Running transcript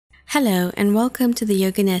Hello and welcome to the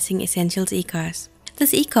Yoga Nursing Essentials eCourse.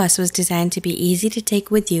 This eCourse was designed to be easy to take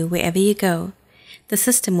with you wherever you go. The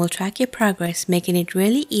system will track your progress, making it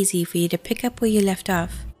really easy for you to pick up where you left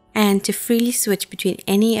off and to freely switch between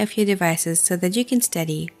any of your devices so that you can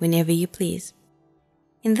study whenever you please.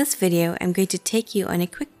 In this video, I'm going to take you on a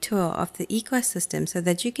quick tour of the eCourse system so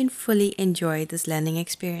that you can fully enjoy this learning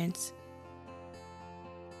experience.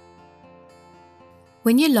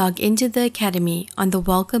 When you log into the Academy on the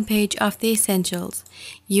welcome page of the Essentials,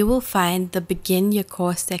 you will find the Begin Your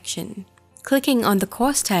Course section. Clicking on the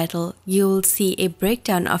course title, you will see a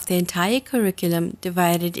breakdown of the entire curriculum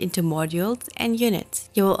divided into modules and units.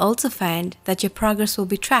 You will also find that your progress will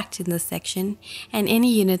be tracked in this section, and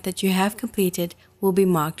any unit that you have completed will be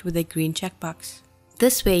marked with a green checkbox.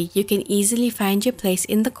 This way, you can easily find your place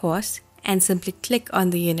in the course and simply click on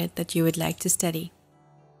the unit that you would like to study.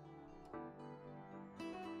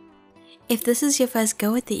 If this is your first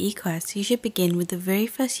go at the eCourse, you should begin with the very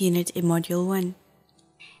first unit in Module 1.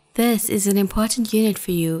 This is an important unit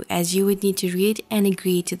for you as you would need to read and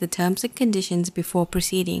agree to the terms and conditions before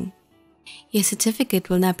proceeding. Your certificate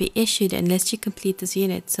will not be issued unless you complete this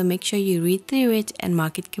unit, so make sure you read through it and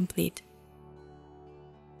mark it complete.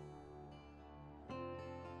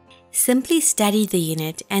 Simply study the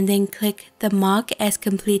unit and then click the Mark as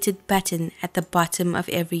Completed button at the bottom of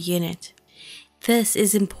every unit. This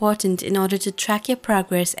is important in order to track your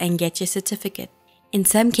progress and get your certificate. In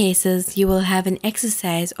some cases, you will have an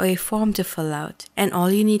exercise or a form to fill out, and all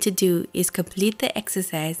you need to do is complete the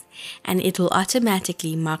exercise and it will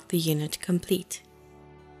automatically mark the unit complete.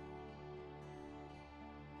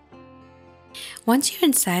 Once you're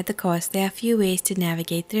inside the course, there are a few ways to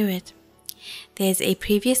navigate through it. There's a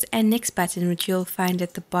Previous and Next button which you'll find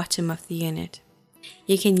at the bottom of the unit.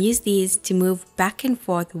 You can use these to move back and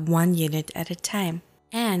forth one unit at a time.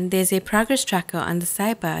 And there's a progress tracker on the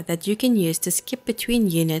sidebar that you can use to skip between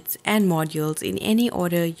units and modules in any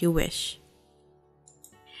order you wish.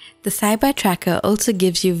 The sidebar tracker also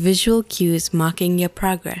gives you visual cues marking your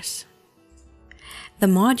progress. The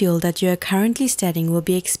module that you are currently studying will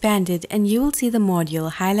be expanded and you will see the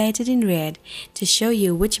module highlighted in red to show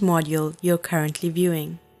you which module you're currently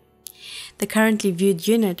viewing. The currently viewed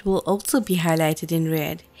unit will also be highlighted in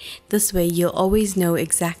red. This way you'll always know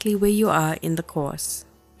exactly where you are in the course.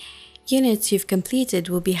 Units you've completed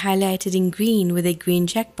will be highlighted in green with a green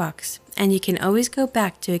checkbox, and you can always go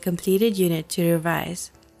back to a completed unit to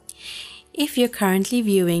revise. If you're currently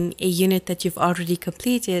viewing a unit that you've already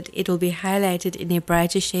completed, it will be highlighted in a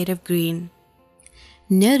brighter shade of green.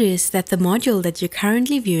 Notice that the module that you're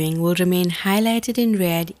currently viewing will remain highlighted in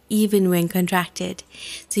red even when contracted,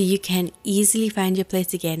 so you can easily find your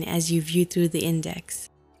place again as you view through the index.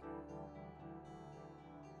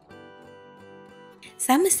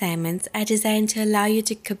 Some assignments are designed to allow you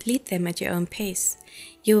to complete them at your own pace.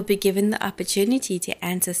 You will be given the opportunity to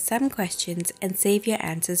answer some questions and save your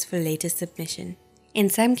answers for later submission. In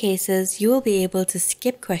some cases, you will be able to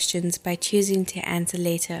skip questions by choosing to answer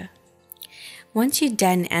later. Once you're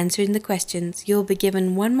done answering the questions, you'll be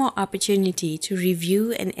given one more opportunity to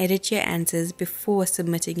review and edit your answers before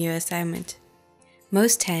submitting your assignment.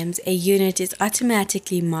 Most times, a unit is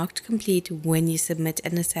automatically marked complete when you submit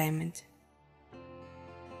an assignment.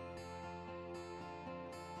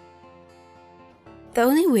 The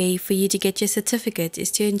only way for you to get your certificate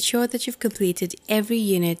is to ensure that you've completed every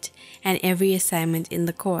unit and every assignment in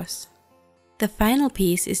the course. The final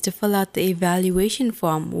piece is to fill out the evaluation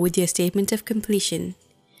form with your statement of completion.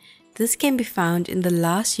 This can be found in the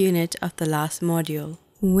last unit of the last module.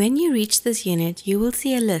 When you reach this unit, you will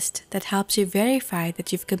see a list that helps you verify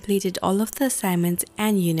that you've completed all of the assignments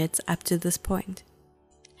and units up to this point.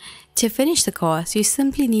 To finish the course, you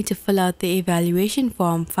simply need to fill out the evaluation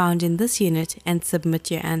form found in this unit and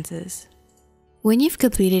submit your answers. When you've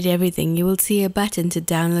completed everything, you will see a button to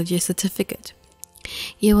download your certificate.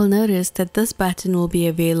 You will notice that this button will be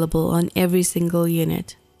available on every single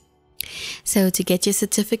unit. So to get your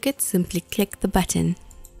certificate, simply click the button.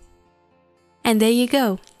 And there you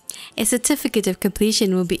go! A certificate of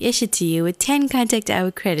completion will be issued to you with 10 contact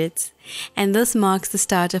hour credits, and this marks the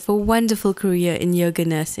start of a wonderful career in yoga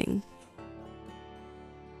nursing.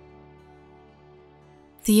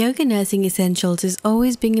 The Yoga Nursing Essentials is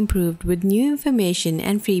always being improved with new information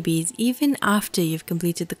and freebies even after you've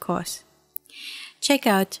completed the course. Check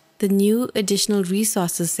out the new additional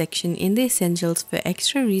resources section in the Essentials for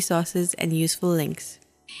extra resources and useful links.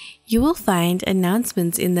 You will find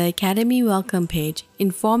announcements in the Academy welcome page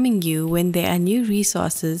informing you when there are new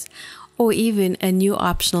resources or even a new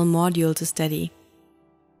optional module to study.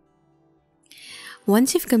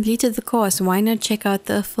 Once you've completed the course, why not check out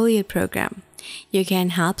the affiliate program? You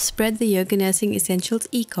can help spread the Yoga Nursing Essentials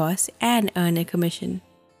eCourse and earn a commission.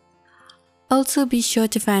 Also, be sure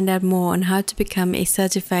to find out more on how to become a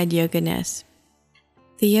certified yoga nurse.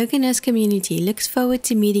 The Yoga Nurse community looks forward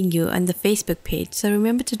to meeting you on the Facebook page, so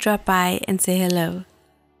remember to drop by and say hello.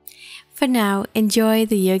 For now, enjoy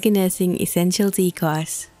the Yoga Nursing Essentials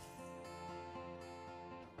eCourse.